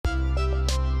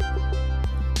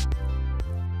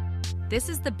This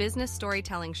is the Business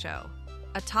Storytelling Show,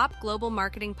 a top global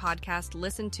marketing podcast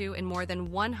listened to in more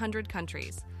than 100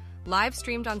 countries, live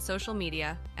streamed on social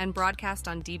media, and broadcast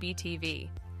on DBTV.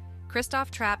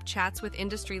 Christoph Trapp chats with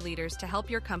industry leaders to help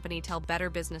your company tell better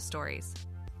business stories.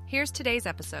 Here's today's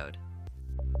episode.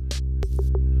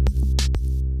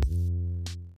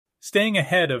 Staying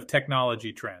ahead of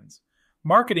technology trends.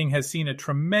 Marketing has seen a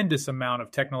tremendous amount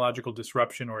of technological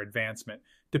disruption or advancement,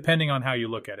 depending on how you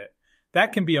look at it.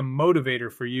 That can be a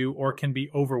motivator for you or can be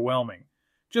overwhelming.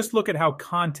 Just look at how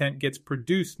content gets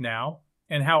produced now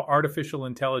and how artificial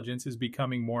intelligence is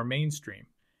becoming more mainstream.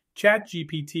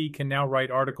 ChatGPT can now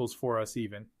write articles for us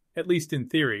even, at least in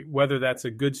theory. Whether that's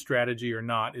a good strategy or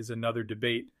not is another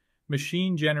debate.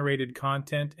 Machine-generated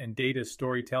content and data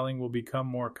storytelling will become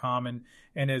more common,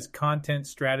 and as content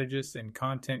strategists and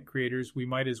content creators, we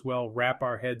might as well wrap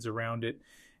our heads around it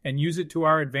and use it to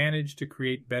our advantage to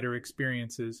create better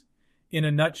experiences. In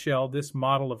a nutshell, this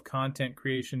model of content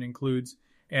creation includes,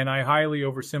 and I highly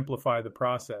oversimplify the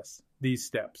process, these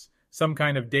steps: some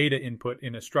kind of data input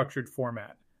in a structured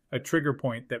format, a trigger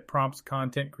point that prompts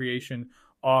content creation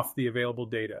off the available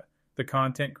data, the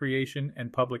content creation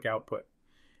and public output.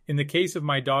 In the case of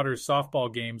my daughter's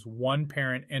softball games, one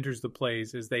parent enters the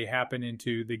plays as they happen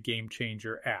into the Game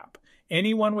Changer app.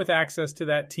 Anyone with access to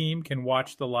that team can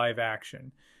watch the live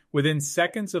action. Within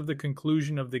seconds of the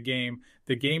conclusion of the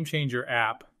Game Changer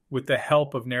app, with the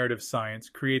help of narrative science,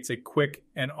 creates a quick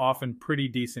and often pretty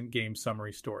decent game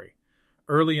summary story.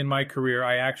 Early in my career,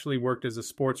 I actually worked as a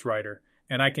sports writer,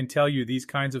 and I can tell you these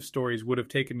kinds of stories would have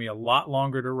taken me a lot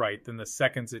longer to write than the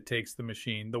seconds it takes the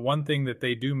machine. The one thing that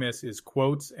they do miss is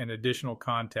quotes and additional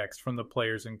context from the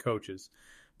players and coaches.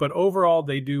 But overall,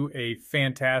 they do a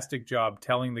fantastic job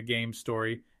telling the game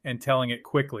story and telling it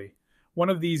quickly. One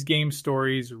of these game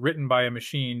stories written by a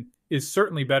machine is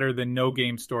certainly better than no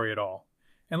game story at all.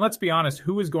 And let's be honest,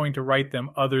 who is going to write them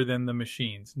other than the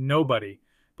machines? Nobody.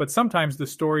 But sometimes the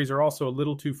stories are also a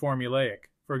little too formulaic.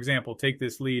 For example, take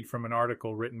this lead from an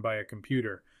article written by a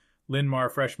computer. Linmar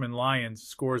freshman Lions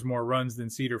scores more runs than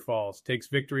Cedar Falls, takes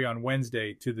victory on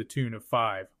Wednesday to the tune of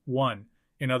 5-1.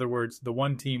 In other words, the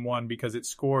one team won because it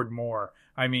scored more.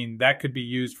 I mean, that could be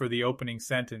used for the opening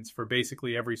sentence for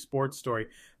basically every sports story.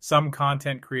 Some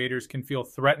content creators can feel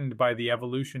threatened by the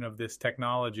evolution of this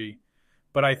technology.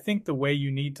 But I think the way you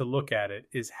need to look at it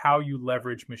is how you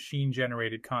leverage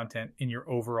machine-generated content in your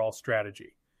overall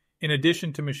strategy. In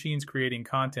addition to machines creating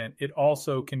content, it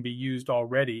also can be used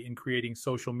already in creating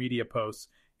social media posts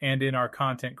and in our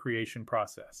content creation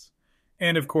process.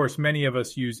 And of course, many of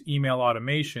us use email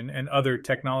automation and other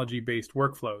technology-based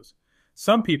workflows.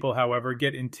 Some people, however,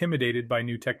 get intimidated by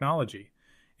new technology.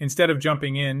 Instead of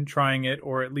jumping in, trying it,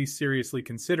 or at least seriously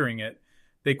considering it,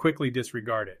 they quickly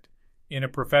disregard it. In a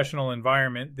professional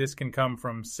environment, this can come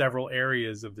from several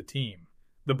areas of the team.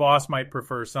 The boss might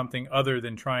prefer something other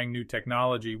than trying new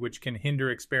technology, which can hinder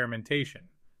experimentation,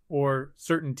 or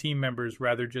certain team members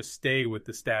rather just stay with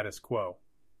the status quo.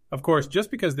 Of course,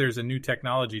 just because there's a new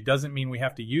technology doesn't mean we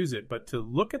have to use it, but to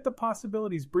look at the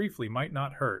possibilities briefly might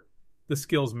not hurt. The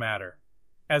skills matter.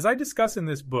 As I discuss in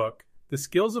this book, the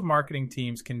skills of marketing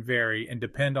teams can vary and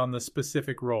depend on the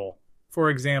specific role. For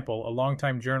example, a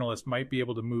longtime journalist might be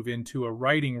able to move into a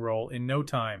writing role in no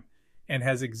time and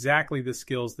has exactly the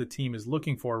skills the team is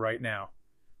looking for right now.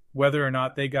 Whether or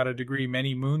not they got a degree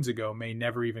many moons ago may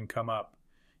never even come up.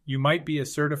 You might be a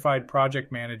certified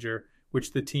project manager,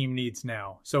 which the team needs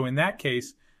now. So in that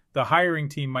case, the hiring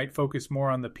team might focus more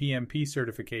on the PMP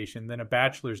certification than a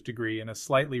bachelor's degree in a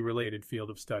slightly related field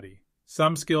of study.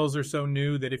 Some skills are so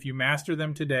new that if you master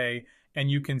them today and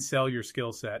you can sell your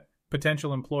skill set,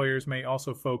 potential employers may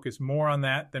also focus more on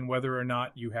that than whether or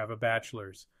not you have a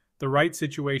bachelor's. The right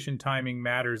situation timing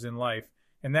matters in life,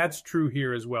 and that's true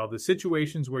here as well. The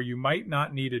situations where you might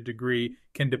not need a degree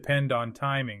can depend on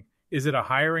timing. Is it a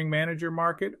hiring manager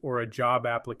market or a job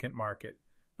applicant market?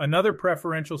 Another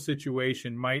preferential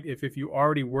situation might if you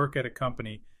already work at a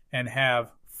company and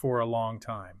have for a long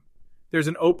time. There's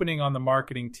an opening on the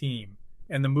marketing team,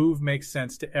 and the move makes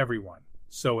sense to everyone,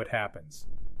 so it happens.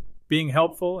 Being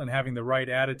helpful and having the right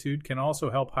attitude can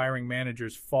also help hiring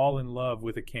managers fall in love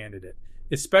with a candidate,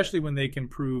 especially when they can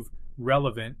prove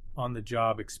relevant on the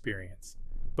job experience.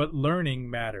 But learning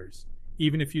matters.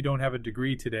 Even if you don't have a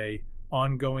degree today,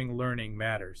 ongoing learning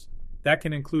matters. That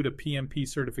can include a PMP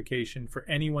certification for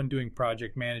anyone doing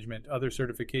project management, other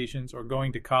certifications, or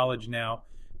going to college now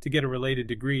to get a related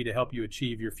degree to help you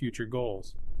achieve your future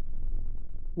goals.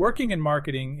 Working in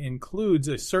marketing includes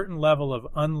a certain level of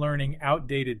unlearning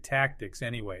outdated tactics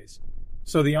anyways.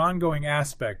 So the ongoing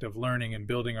aspect of learning and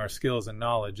building our skills and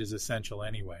knowledge is essential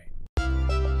anyway.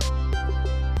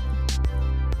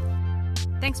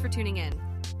 Thanks for tuning in.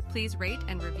 Please rate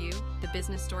and review the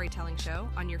Business Storytelling Show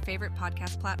on your favorite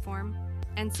podcast platform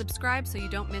and subscribe so you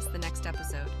don't miss the next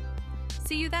episode.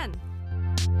 See you then.